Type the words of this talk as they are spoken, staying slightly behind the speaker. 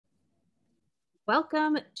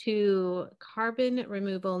Welcome to Carbon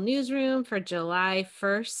Removal Newsroom for July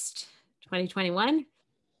 1st, 2021.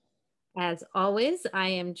 As always, I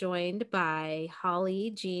am joined by Holly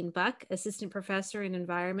Jean Buck, Assistant Professor in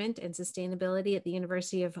Environment and Sustainability at the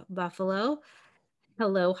University of Buffalo.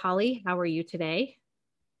 Hello, Holly. How are you today?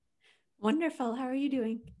 Wonderful. How are you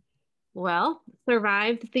doing? Well,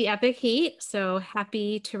 survived the epic heat, so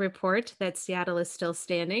happy to report that Seattle is still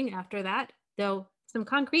standing after that, though some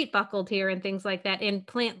concrete buckled here and things like that, and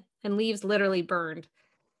plant and leaves literally burned.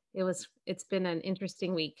 It's been an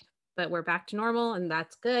interesting week, but we're back to normal and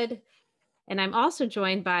that's good. And I'm also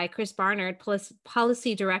joined by Chris Barnard,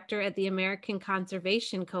 Policy Director at the American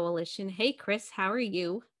Conservation Coalition. Hey, Chris, how are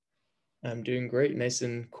you? I'm doing great, nice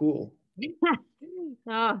and cool.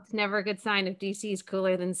 Oh, it's never a good sign if DC is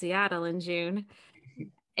cooler than Seattle in June.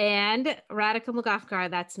 And Radhika Moolgavkar,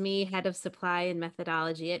 that's me, Head of Supply and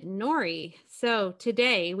Methodology at Nori. So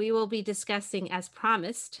today we will be discussing, as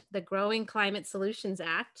promised, the Growing Climate Solutions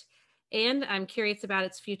Act. And I'm curious about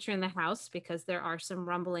its future in the House because there are some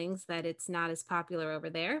rumblings that it's not as popular over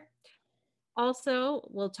there. Also,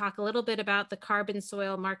 we'll talk a little bit about the carbon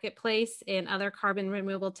soil marketplace and other carbon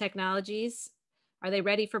removal technologies. Are they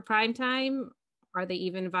ready for prime time? Are they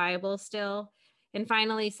even viable still? And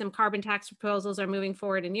finally, some carbon tax proposals are moving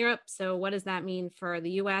forward in Europe. So what does that mean for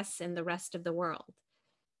the US and the rest of the world?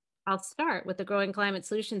 I'll start with the Growing Climate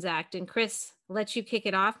Solutions Act. And Chris, I'll let you kick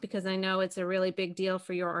it off because I know it's a really big deal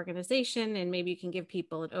for your organization, and maybe you can give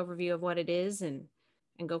people an overview of what it is and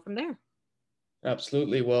go from there.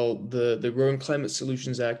 Absolutely. Well, the Growing Climate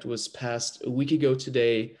Solutions Act was passed a week ago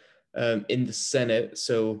today in the Senate.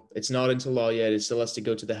 So it's not into law yet. It still has to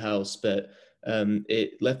go to the House, but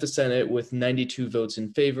it left the Senate with 92 votes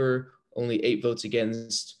in favor, only 8 votes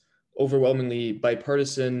against, overwhelmingly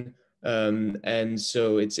bipartisan. And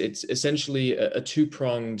so it's essentially a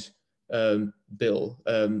two-pronged bill.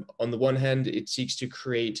 On the one hand, it seeks to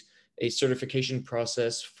create a certification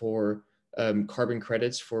process for carbon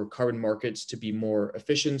credits, for carbon markets to be more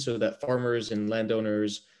efficient so that farmers and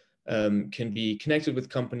landowners can be connected with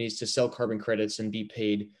companies to sell carbon credits and be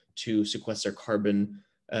paid to sequester carbon.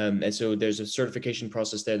 And so there's a certification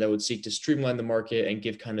process there that would seek to streamline the market and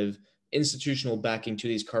give kind of institutional backing to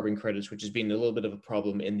these carbon credits, which has been a little bit of a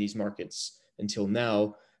problem in these markets until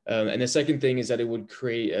now. And the second thing is that it would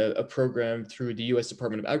create a program through the US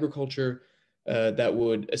Department of Agriculture that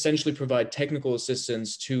would essentially provide technical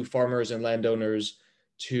assistance to farmers and landowners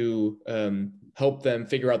to help them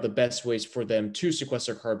figure out the best ways for them to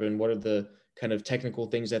sequester carbon. What are the kind of technical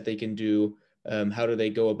things that they can do? How do they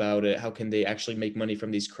go about it? How can they actually make money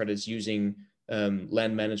from these credits using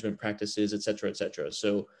land management practices, et cetera, et cetera.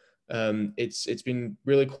 So it's been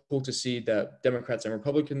really cool to see that Democrats and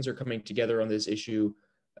Republicans are coming together on this issue.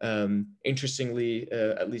 Interestingly,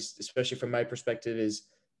 at least especially from my perspective, is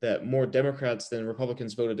that more Democrats than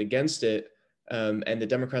Republicans voted against it. And the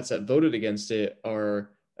Democrats that voted against it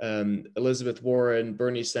are Elizabeth Warren,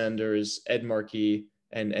 Bernie Sanders, Ed Markey,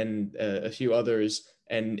 and a few others.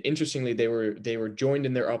 And interestingly, they were joined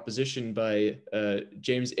in their opposition by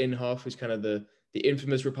James Inhofe, who's kind of the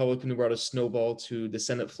infamous Republican who brought a snowball to the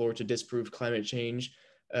Senate floor to disprove climate change,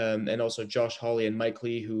 and also Josh Hawley and Mike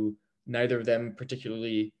Lee, who neither of them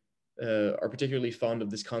are particularly fond of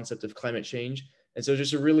this concept of climate change. And so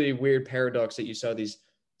just a really weird paradox that you saw these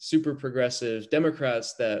super progressive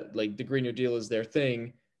Democrats that like the Green New Deal is their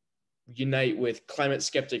thing, unite with climate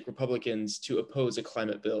skeptic Republicans to oppose a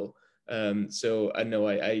climate bill. So I know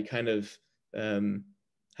I kind of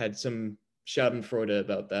had some schadenfreude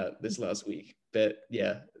about that this last week. But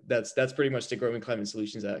yeah, that's pretty much the Growing Climate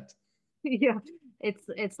Solutions Act. Yeah,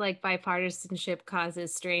 it's like bipartisanship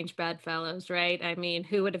causes strange bedfellows, right? I mean,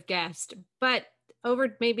 who would have guessed? But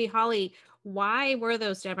over maybe Holly, why were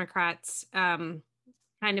those Democrats kind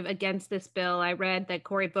of against this bill? I read that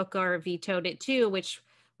Cory Booker vetoed it too, which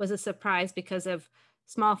was a surprise because of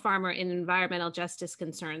small farmer and environmental justice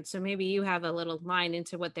concerns. So maybe you have a little line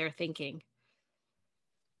into what they're thinking.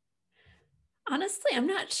 Honestly, I'm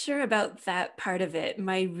not sure about that part of it.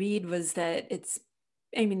 My read was that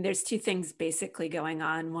there's two things basically going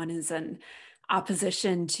on. One is an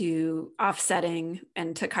opposition to offsetting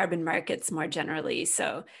and to carbon markets more generally.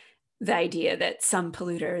 So the idea that some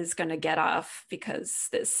polluter is going to get off because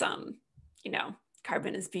this,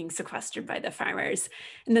 carbon is being sequestered by the farmers.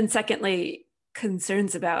 And then secondly,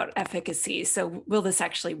 concerns about efficacy. So will this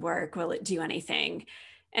actually work? Will it do anything?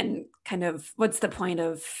 And kind of what's the point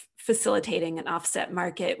of facilitating an offset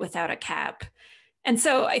market without a cap? And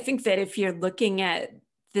so I think that if you're looking at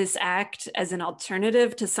this act as an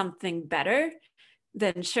alternative to something better,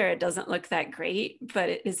 then sure, it doesn't look that great, but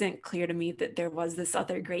it isn't clear to me that there was this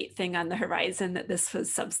other great thing on the horizon that this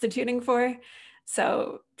was substituting for.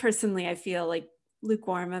 So personally, I feel like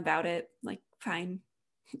lukewarm about it, like fine.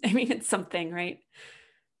 I mean, it's something, right?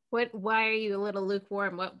 Why are you a little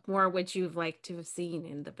lukewarm? What more would you have liked to have seen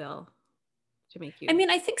in the bill to make you? I mean,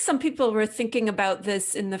 I think some people were thinking about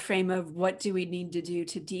this in the frame of what do we need to do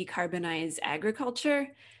to decarbonize agriculture,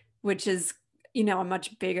 which is, a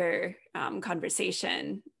much bigger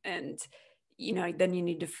conversation. And, then you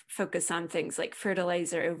need to focus on things like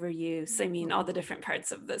fertilizer overuse. I mean, all the different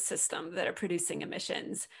parts of the system that are producing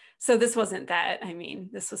emissions. So this wasn't that. I mean,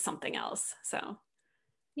 this was something else. So.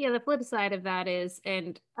 Yeah, the flip side of that is,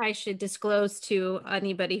 and I should disclose to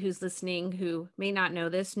anybody who's listening who may not know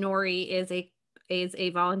this, Nori is a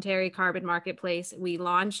voluntary carbon marketplace. We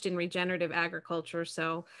launched in regenerative agriculture,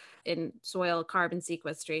 so in soil carbon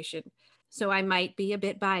sequestration. So I might be a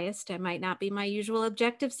bit biased. I might not be my usual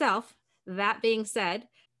objective self. That being said,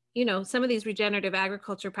 some of these regenerative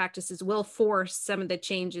agriculture practices will force some of the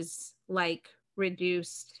changes like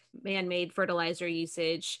reduced man-made fertilizer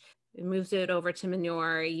usage. It moves it over to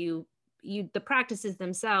manure. The practices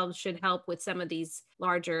themselves should help with some of these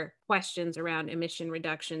larger questions around emission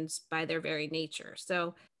reductions by their very nature.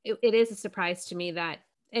 So it is a surprise to me that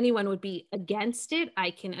anyone would be against it.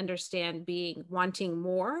 I can understand wanting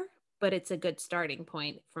more, but it's a good starting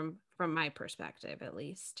point from my perspective, at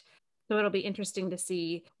least. So it'll be interesting to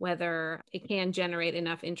see whether it can generate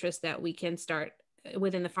enough interest that we can start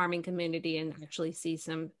within the farming community and actually see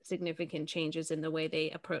some significant changes in the way they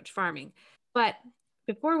approach farming. But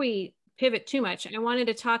before we pivot too much, I wanted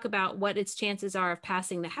to talk about what its chances are of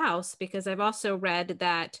passing the House, because I've also read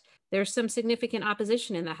that there's some significant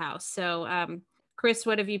opposition in the House. So, Chris,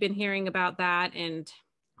 what have you been hearing about that, and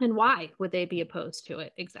why would they be opposed to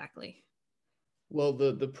it exactly? Well,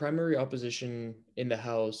 the primary opposition in the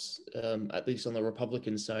House, at least on the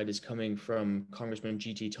Republican side, is coming from Congressman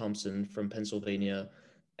G.T. Thompson from Pennsylvania,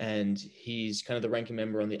 and he's kind of the ranking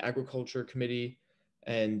member on the Agriculture Committee,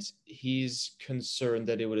 and he's concerned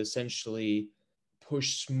that it would essentially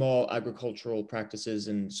push small agricultural practices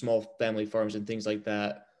and small family farms and things like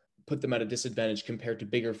that, put them at a disadvantage compared to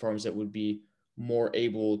bigger farms that would be more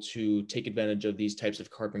able to take advantage of these types of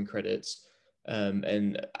carbon credits.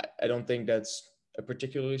 And I don't think that's a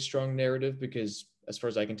particularly strong narrative, because as far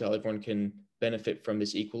as I can tell, everyone can benefit from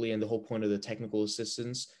this equally. And the whole point of the technical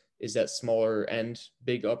assistance is that smaller and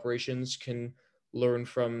big operations can learn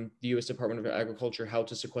from the US Department of Agriculture how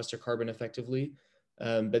to sequester carbon effectively.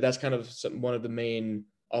 But that's kind of one of the main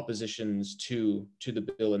oppositions to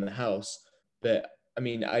the bill in the House. But I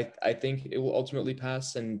mean, I think it will ultimately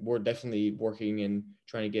pass, and we're definitely working and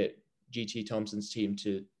trying to get GT Thompson's team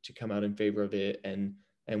to come out in favor of it, and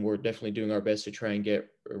we're definitely doing our best to try and get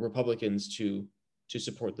Republicans to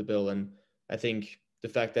support the bill. And I think the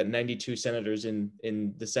fact that 92 senators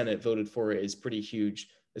in the Senate voted for it is pretty huge,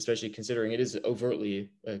 especially considering it is overtly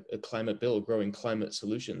a climate bill, growing climate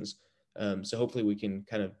solutions. So hopefully we can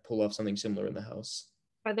kind of pull off something similar in the House.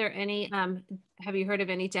 Are there any, have you heard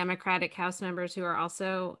of any Democratic House members who are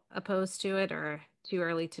also opposed to it, or too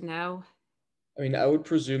early to know? I mean, I would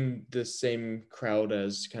presume the same crowd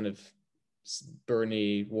as kind of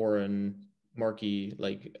Bernie, Warren, Markey.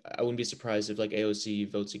 Like, I wouldn't be surprised if like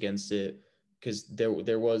AOC votes against it, because there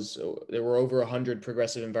were over 100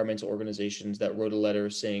 progressive environmental organizations that wrote a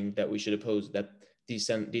letter saying that we should oppose, that these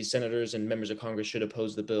senators and members of Congress should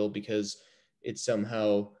oppose the bill because it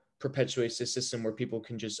somehow perpetuates a system where people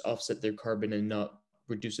can just offset their carbon and not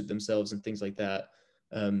reduce it themselves and things like that.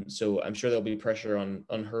 So I'm sure there'll be pressure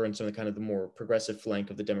on her and some of the kind of the more progressive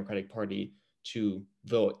flank of the Democratic Party to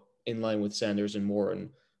vote in line with Sanders and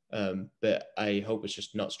Warren. But I hope it's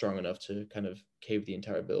just not strong enough to kind of cave the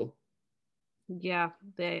entire bill. Yeah,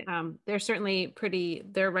 they're certainly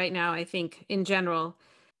they're right now, I think, in general,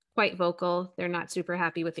 quite vocal. They're not super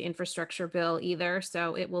happy with the infrastructure bill either.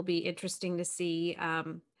 So it will be interesting to see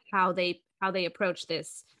how they approach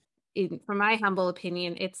this. From my humble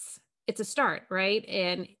opinion, it's a start, right?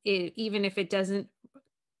 And even if it doesn't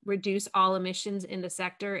reduce all emissions in the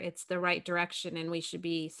sector, it's the right direction, and we should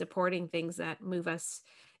be supporting things that move us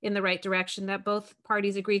in the right direction that both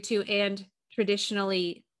parties agree to. And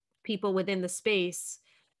traditionally, people within the space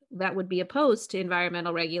that would be opposed to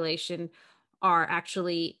environmental regulation are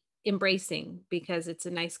actually embracing, because it's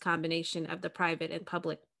a nice combination of the private and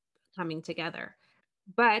public coming together.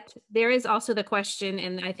 But there is also the question,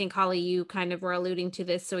 and I think, Holly, you kind of were alluding to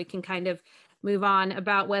this, so we can kind of move on,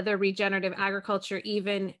 about whether regenerative agriculture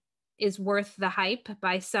even is worth the hype.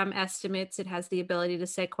 By some estimates, it has the ability to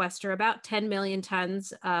sequester about 10 million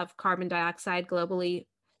tons of carbon dioxide globally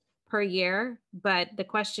per year, but the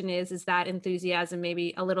question is that enthusiasm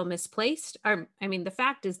maybe a little misplaced? Or, I mean, the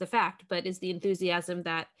fact is the fact, but is the enthusiasm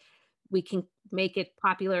that we can make it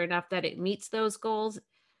popular enough that it meets those goals?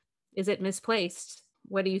 Is it misplaced?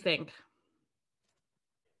 What do you think?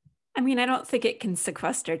 I mean, I don't think it can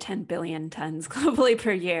sequester 10 billion tons globally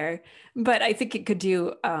per year, but I think it could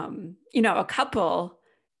do, a couple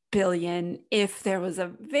billion if there was a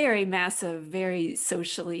very massive, very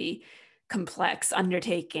socially complex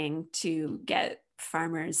undertaking to get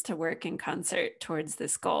farmers to work in concert towards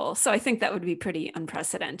this goal. So I think that would be pretty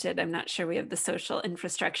unprecedented. I'm not sure we have the social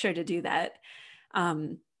infrastructure to do that.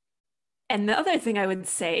 And the other thing I would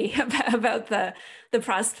say about the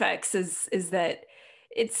prospects is that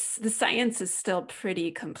the science is still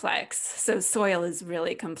pretty complex. So soil is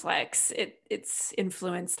really complex. It's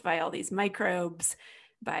influenced by all these microbes,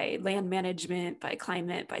 by land management, by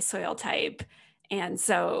climate, by soil type. And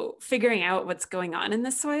so figuring out what's going on in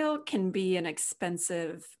the soil can be an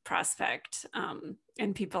expensive prospect.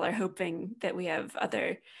 And people are hoping that we have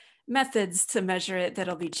other methods to measure it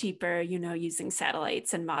that'll be cheaper, using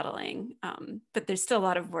satellites and modeling. But there's still a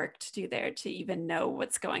lot of work to do there to even know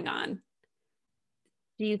what's going on.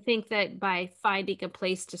 Do you think that by finding a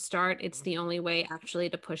place to start, it's the only way actually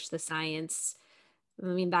to push the science? I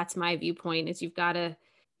mean, that's my viewpoint, is you've got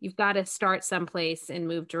to start someplace and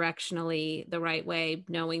move directionally the right way,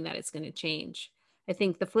 knowing that it's going to change. I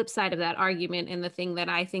think the flip side of that argument, and the thing that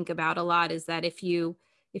I think about a lot, is that if you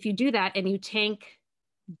do that and you tank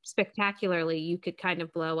spectacularly, you could kind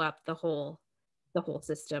of blow up the whole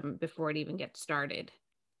system before it even gets started.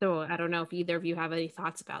 So I don't know if either of you have any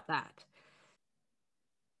thoughts about that.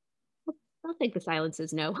 I'll think the silence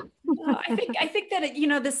is no. I think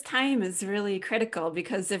that this time is really critical,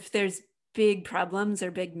 because if there's big problems or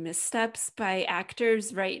big missteps by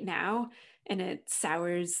actors right now, and it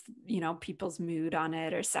sours people's mood on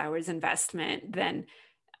it or sours investment, then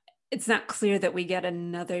it's not clear that we get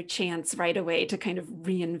another chance right away to kind of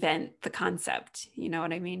reinvent the concept. You know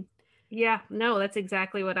what I mean? Yeah, no, that's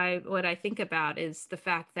exactly what I think about, is the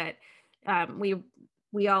fact that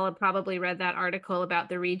we all have probably read that article about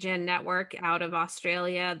the Regen Network out of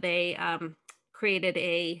Australia. They created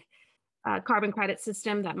a carbon credit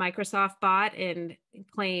system that Microsoft bought and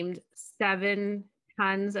claimed 7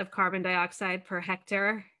 tons of carbon dioxide per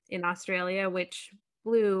hectare in Australia, which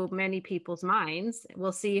blew many people's minds.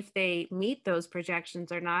 We'll see if they meet those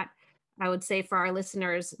projections or not. I would say for our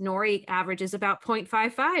listeners, Nori averages about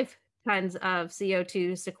 0.55 tons of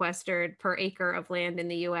CO2 sequestered per acre of land in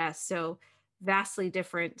the US. So vastly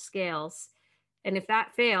different scales. And if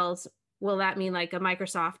that fails, will that mean like a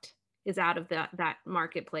Microsoft is out of that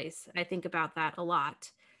marketplace? I think about that a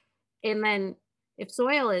lot. And then if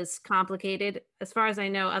soil is complicated, as far as I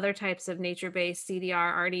know, other types of nature-based CDR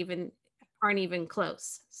aren't even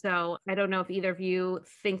close. So I don't know if either of you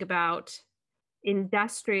think about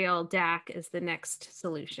industrial DAC as the next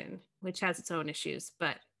solution, which has its own issues,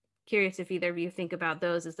 but curious if either of you think about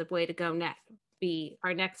those as the way to go next, be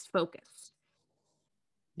our next focus.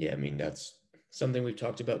 Yeah, I mean, that's something we've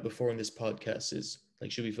talked about before in this podcast, is like,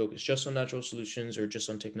 should we focus just on natural solutions or just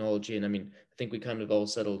on technology? And I mean, I think we kind of all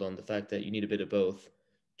settled on the fact that you need a bit of both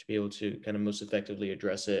to be able to kind of most effectively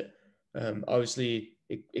address it. Obviously,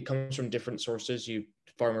 it comes from different sources.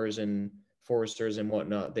 Farmers and foresters and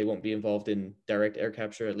whatnot, they won't be involved in direct air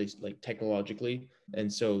capture, at least like technologically.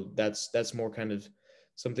 And so that's more kind of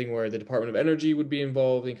something where the Department of Energy would be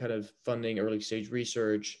involved in kind of funding early stage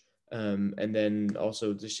research. And then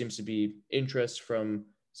also there seems to be interest from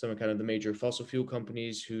some of kind of the major fossil fuel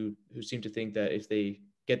companies who seem to think that if they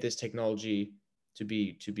get this technology to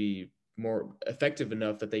be more effective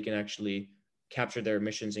enough, that they can actually capture their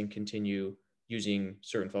emissions and continue using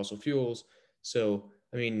certain fossil fuels. So,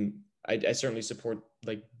 I mean, I certainly support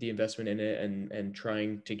like the investment in it and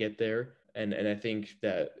trying to get there. And I think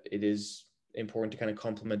that it is important to kind of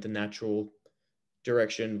complement the natural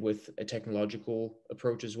direction with a technological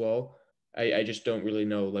approach as well. I just don't really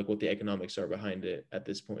know like what the economics are behind it at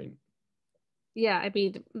this point. Yeah, I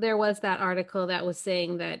mean, there was that article that was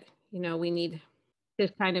saying that, we need to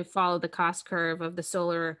kind of follow the cost curve of the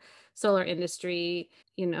solar industry,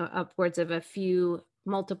 upwards of a few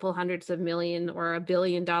multiple hundreds of million or $1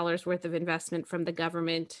 billion worth of investment from the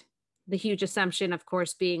government. The huge assumption, of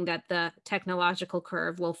course, being that the technological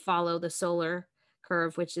curve will follow the solar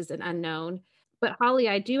curve, which is an unknown. But Holly,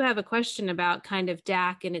 I do have a question about kind of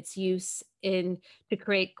DAC and its use to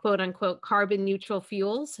create quote unquote carbon neutral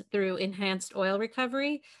fuels through enhanced oil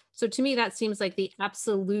recovery. So to me, that seems like the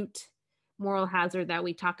absolute moral hazard that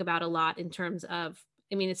we talk about a lot in terms of,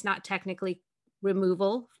 I mean, it's not technically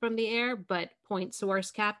removal from the air, but point source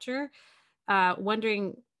capture.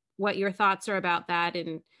 Wondering what your thoughts are about that,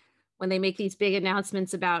 and when they make these big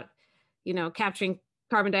announcements about, capturing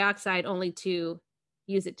carbon dioxide only to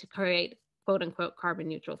use it to create quote unquote carbon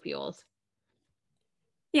neutral fuels.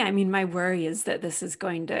 Yeah, I mean, my worry is that this is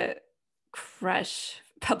going to crush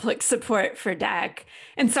public support for DAC.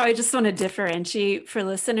 And so I just want to differentiate for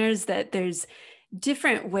listeners that there's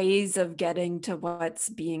different ways of getting to what's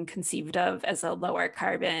being conceived of as a lower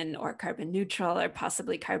carbon or carbon neutral or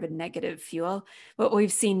possibly carbon negative fuel. What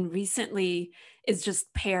we've seen recently is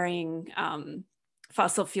just pairing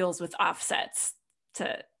fossil fuels with offsets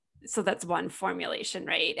so that's one formulation,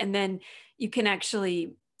 right? And then you can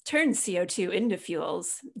actually turn CO2 into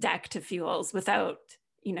fuels, DAC to fuels, without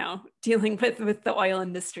dealing with the oil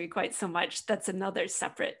industry quite so much. That's another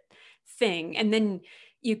separate thing. And then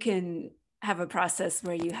you can have a process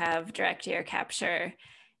where you have direct air capture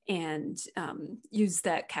and use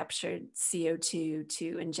that captured CO2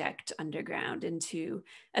 to inject underground into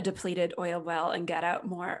a depleted oil well and get out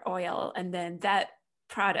more oil. And then that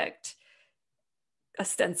product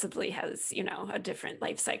ostensibly has, a different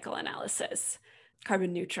life cycle analysis,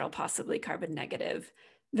 carbon neutral, possibly carbon negative,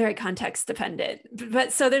 very context dependent.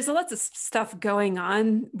 But so there's lots of stuff going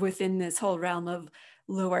on within this whole realm of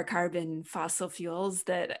lower carbon fossil fuels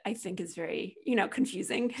that I think is very,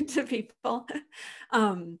 confusing to people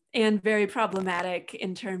and very problematic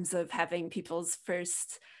in terms of having people's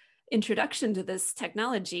first introduction to this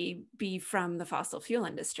technology be from the fossil fuel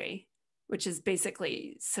industry, which is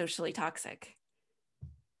basically socially toxic.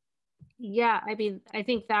 Yeah, I mean, I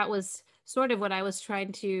think that was sort of what I was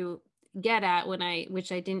trying to get at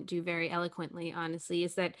which I didn't do very eloquently, honestly,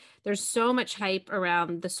 is that there's so much hype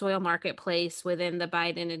around the soil marketplace within the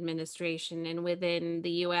Biden administration and within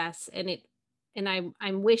the US. And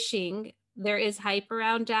I'm wishing there is hype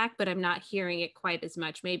around DAC, but I'm not hearing it quite as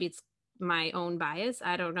much. Maybe it's my own bias.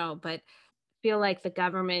 I don't know, but I feel like the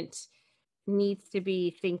government needs to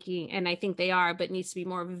be thinking, and I think they are, but needs to be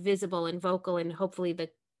more visible and vocal, and hopefully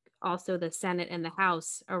also the Senate and the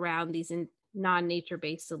House around these non-nature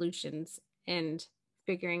based solutions and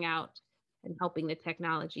figuring out and helping the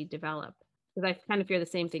technology develop. Because I kind of fear the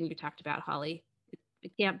same thing you talked about, Holly.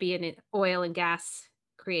 It can't be an oil and gas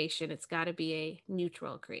creation. It's got to be a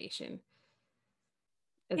neutral creation.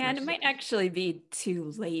 And it might actually be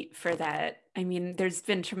too late for that. I mean, there's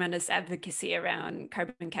been tremendous advocacy around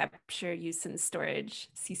carbon capture, use and storage,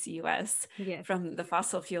 CCUS, yes, from the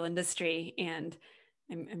fossil fuel industry. And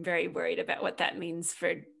I'm very worried about what that means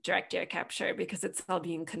for direct air capture because it's all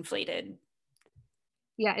being conflated.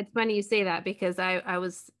 Yeah, it's funny you say that because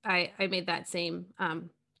I made that same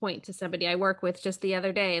point to somebody I work with just the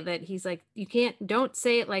other day, that he's like, don't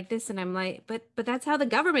say it like this. And I'm like, but that's how the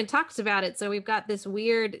government talks about it. So we've got this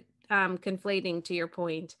weird conflating, to your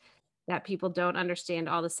point, that people don't understand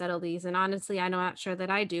all the subtleties. And honestly, I'm not sure that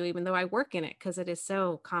I do, even though I work in it, because it is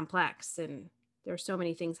so complex and there's so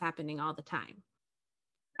many things happening all the time.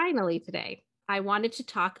 Finally, today, I wanted to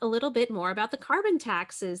talk a little bit more about the carbon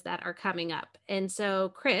taxes that are coming up. And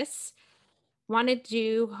so, Chris,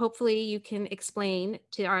 hopefully you can explain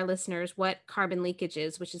to our listeners what carbon leakage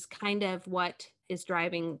is, which is kind of what is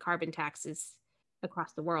driving carbon taxes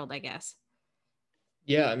across the world, I guess.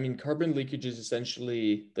 Yeah, I mean, carbon leakage is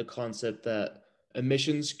essentially the concept that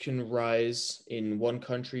emissions can rise in one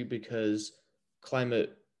country because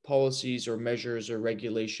climate policies or measures or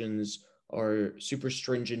regulations are super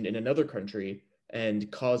stringent in another country and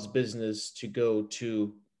cause business to go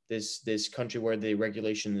to this country where the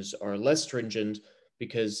regulations are less stringent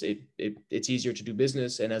because it's easier to do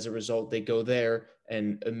business, and as a result they go there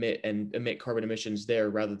and emit carbon emissions there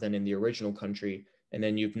rather than in the original country, and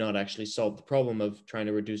then you've not actually solved the problem of trying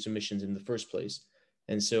to reduce emissions in the first place.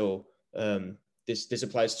 And so this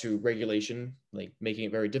applies to regulation, like making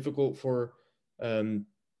it very difficult for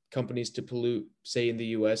companies to pollute, say in the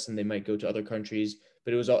US, and they might go to other countries.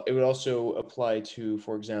 But it would also apply to,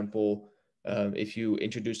 for example, if you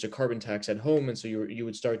introduced a carbon tax at home, and so you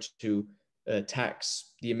would start to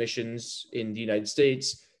tax the emissions in the United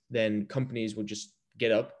States, then companies would just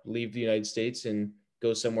get up, leave the United States, and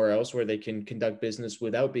go somewhere else where they can conduct business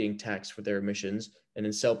without being taxed for their emissions, and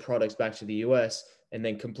then sell products back to the US and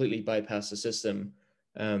then completely bypass the system.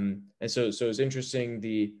 And so it's interesting.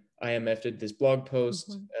 The IMF did this blog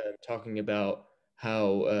post talking about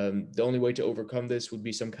how the only way to overcome this would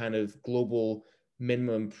be some kind of global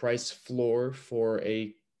minimum price floor for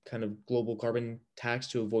a kind of global carbon tax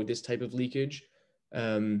to avoid this type of leakage.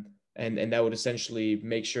 And that would essentially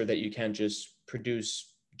make sure that you can't just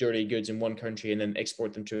produce dirty goods in one country and then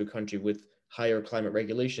export them to a country with higher climate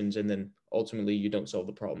regulations, and then ultimately you don't solve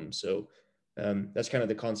the problem. So that's kind of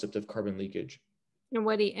the concept of carbon leakage. And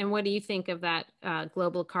what do you think of that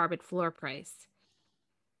global carbon floor price?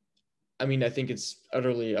 I mean, I think it's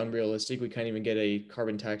utterly unrealistic. We can't even get a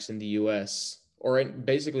carbon tax in the US or in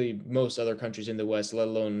basically most other countries in the West, let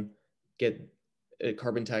alone get a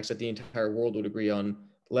carbon tax that the entire world would agree on,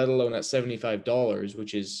 let alone at $75,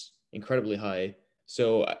 which is incredibly high.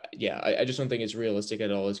 So yeah, I just don't think it's realistic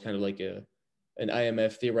at all. It's kind of like an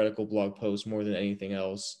IMF theoretical blog post more than anything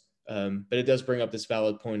else. But it does bring up this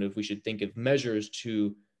valid point of we should think of measures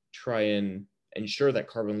to try and ensure that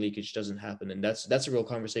carbon leakage doesn't happen. And that's a real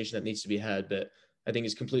conversation that needs to be had. But I think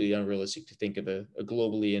it's completely unrealistic to think of a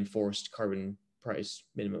globally enforced carbon price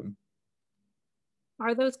minimum.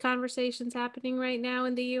 Are those conversations happening right now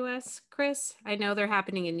in the US, Chris? I know they're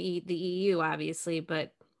happening in the EU, obviously,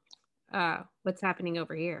 but what's happening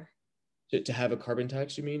over here? To have a carbon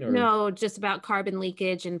tax, you mean? Or No, just about carbon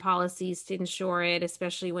leakage and policies to ensure it,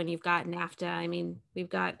 especially when you've got NAFTA. I mean, we've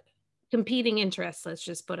got competing interests, let's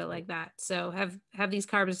just put it like that. So have these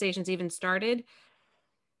conversations even started?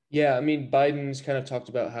 yeah, I mean, Biden's kind of talked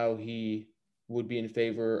about how he would be in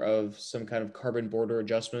favor of some kind of carbon border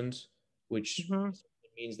adjustment, which Mhm.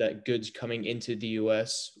 means that goods coming into the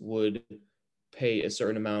US would pay a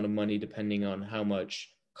certain amount of money depending on how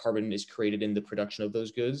much carbon is created in the production of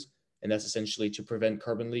those goods. And that's essentially to prevent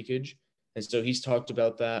carbon leakage. And so he's talked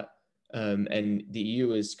about that. And the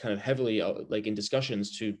EU is kind of heavily like in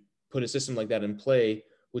discussions to put a system like that in play,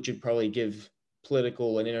 which would probably give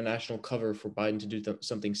political and international cover for Biden to do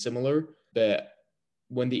something similar. But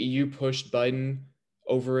when the EU pushed Biden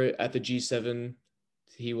over it at the G7,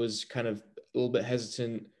 he was kind of a little bit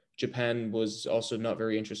hesitant. Japan was also not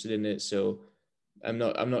very interested in it, so I'm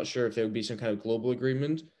not sure if there would be some kind of global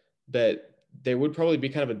agreement, but there would probably be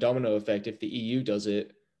kind of a domino effect if the EU does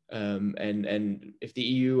it, and if the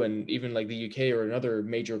EU and even like the UK or another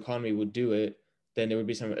major economy would do it, then there would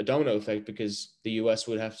be a domino effect because the US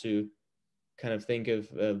would have to kind of think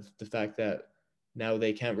of the fact that now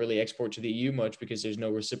they can't really export to the EU much because there's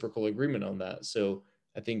no reciprocal agreement on that. So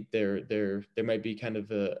I think there might be kind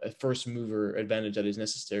of a first mover advantage that is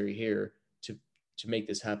necessary here to make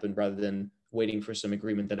this happen rather than waiting for some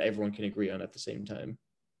agreement that everyone can agree on at the same time.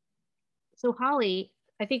 So, Holly,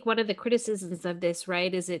 I think one of the criticisms of this,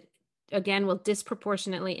 right, is it again will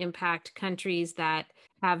disproportionately impact countries that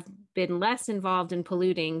have been less involved in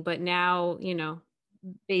polluting, but now,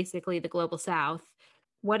 basically the global south.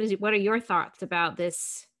 What are your thoughts about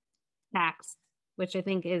this tax, which I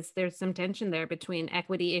think is there's some tension there between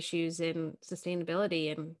equity issues and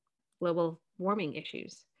sustainability and global warming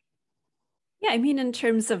issues? Yeah, I mean, in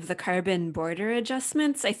terms of the carbon border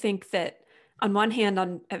adjustments, I think that on one hand,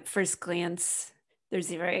 on at first glance,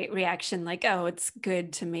 there's a reaction like, oh, it's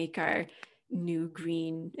good to make our new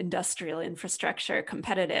green industrial infrastructure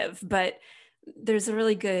competitive. But there's a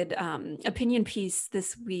really good opinion piece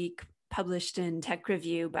this week published in Tech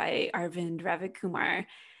Review by Arvind Ravikumar.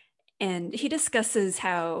 And he discusses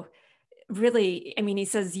how really, I mean, he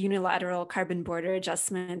says unilateral carbon border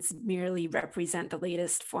adjustments merely represent the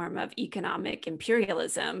latest form of economic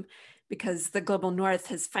imperialism because the global north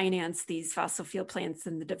has financed these fossil fuel plants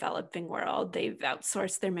in the developing world. They've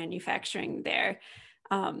outsourced their manufacturing there.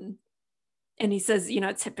 And he says,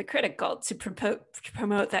 it's hypocritical to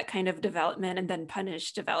promote that kind of development and then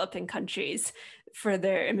punish developing countries for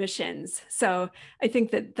their emissions. So I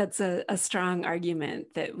think that that's a strong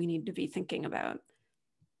argument that we need to be thinking about.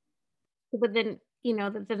 But then,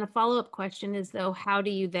 then the follow-up question is though, how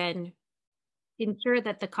do you then ensure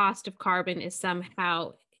that the cost of carbon is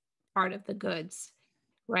somehow part of the goods,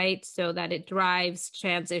 right? So that it drives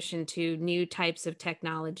transition to new types of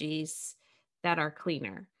technologies that are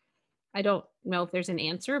cleaner. I don't know if there's an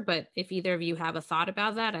answer, but if either of you have a thought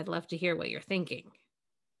about that, I'd love to hear what you're thinking.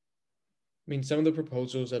 I mean, some of the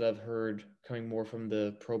proposals that I've heard coming more from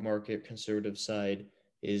the pro-market conservative side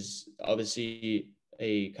is obviously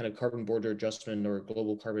a kind of carbon border adjustment or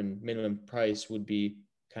global carbon minimum price would be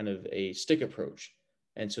kind of a stick approach.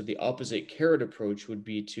 And so the opposite carrot approach would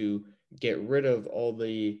be to get rid of all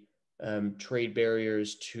the trade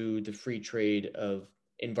barriers to the free trade of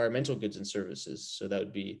environmental goods and services. So that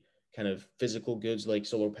would be kind of physical goods like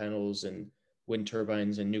solar panels and wind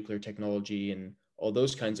turbines and nuclear technology and all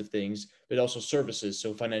those kinds of things, but also services.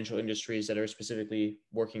 So financial industries that are specifically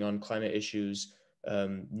working on climate issues,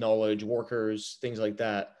 knowledge workers, things like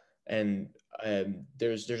that. And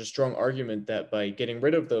there's a strong argument that by getting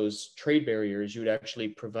rid of those trade barriers, you would actually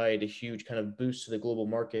provide a huge kind of boost to the global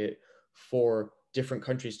market for different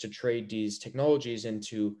countries to trade these technologies and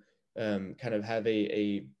to kind of have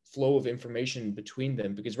a flow of information between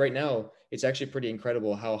them. Because right now, it's actually pretty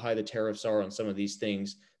incredible how high the tariffs are on some of these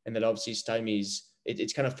things, and that obviously stymies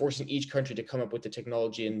it's kind of forcing each country to come up with the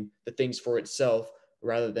technology and the things for itself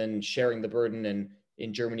rather than sharing the burden. And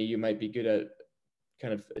in Germany, you might be good at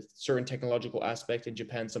kind of a certain technological aspect, in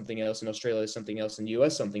Japan something else, in Australia something else, in the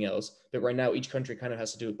US something else. But right now, each country kind of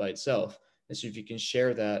has to do it by itself. And so if you can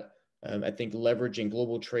share that, I think leveraging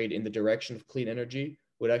global trade in the direction of clean energy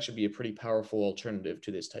would actually be a pretty powerful alternative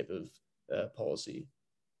to this type of policy.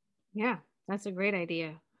 Yeah, that's a great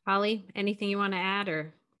idea. Holly, anything you want to add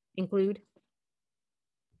or include?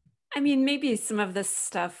 I mean, maybe some of this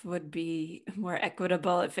stuff would be more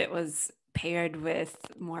equitable if it was paired with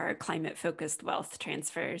more climate focused wealth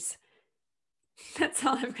transfers. That's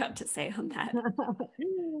all I've got to say on that.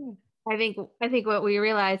 I think what we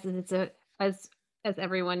realize is it's as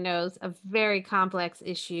everyone knows, a very complex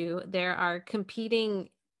issue. There are competing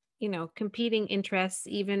interests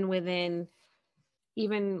even within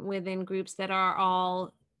groups that are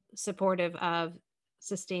all supportive of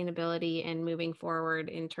sustainability and moving forward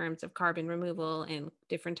in terms of carbon removal and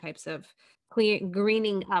different types of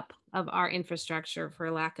greening up of our infrastructure,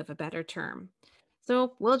 for lack of a better term.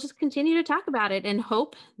 So we'll just continue to talk about it and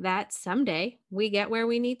hope that someday we get where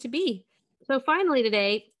we need to be. So finally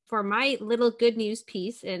today, for my little good news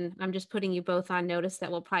piece, and I'm just putting you both on notice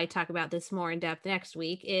that we'll probably talk about this more in depth next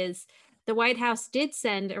week, is the White House did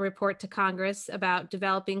send a report to Congress about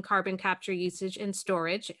developing carbon capture, usage, and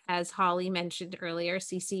storage, as Holly mentioned earlier,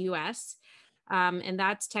 CCUS. And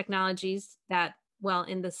that's technologies that, well,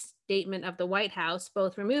 in the statement of the White House,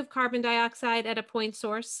 both remove carbon dioxide at a point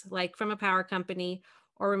source, like from a power company,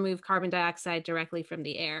 or remove carbon dioxide directly from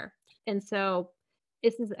the air. And so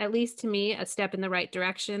this is, at least to me, a step in the right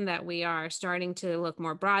direction, that we are starting to look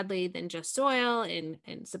more broadly than just soil and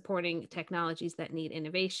supporting technologies that need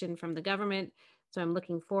innovation from the government. So I'm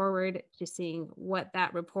looking forward to seeing what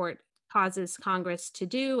that report causes Congress to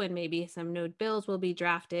do, and maybe some new bills will be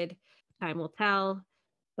drafted. Time will tell.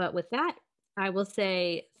 But with that, I will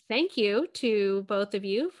say thank you to both of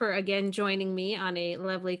you for again joining me on a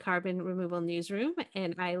lovely carbon removal newsroom.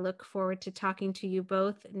 And I look forward to talking to you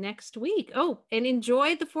both next week. Oh, and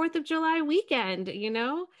enjoy the 4th of July weekend.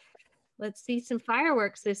 Let's see some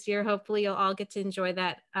fireworks this year. Hopefully you'll all get to enjoy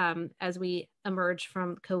that as we emerge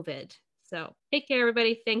from COVID. So take care,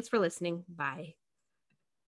 everybody. Thanks for listening. Bye.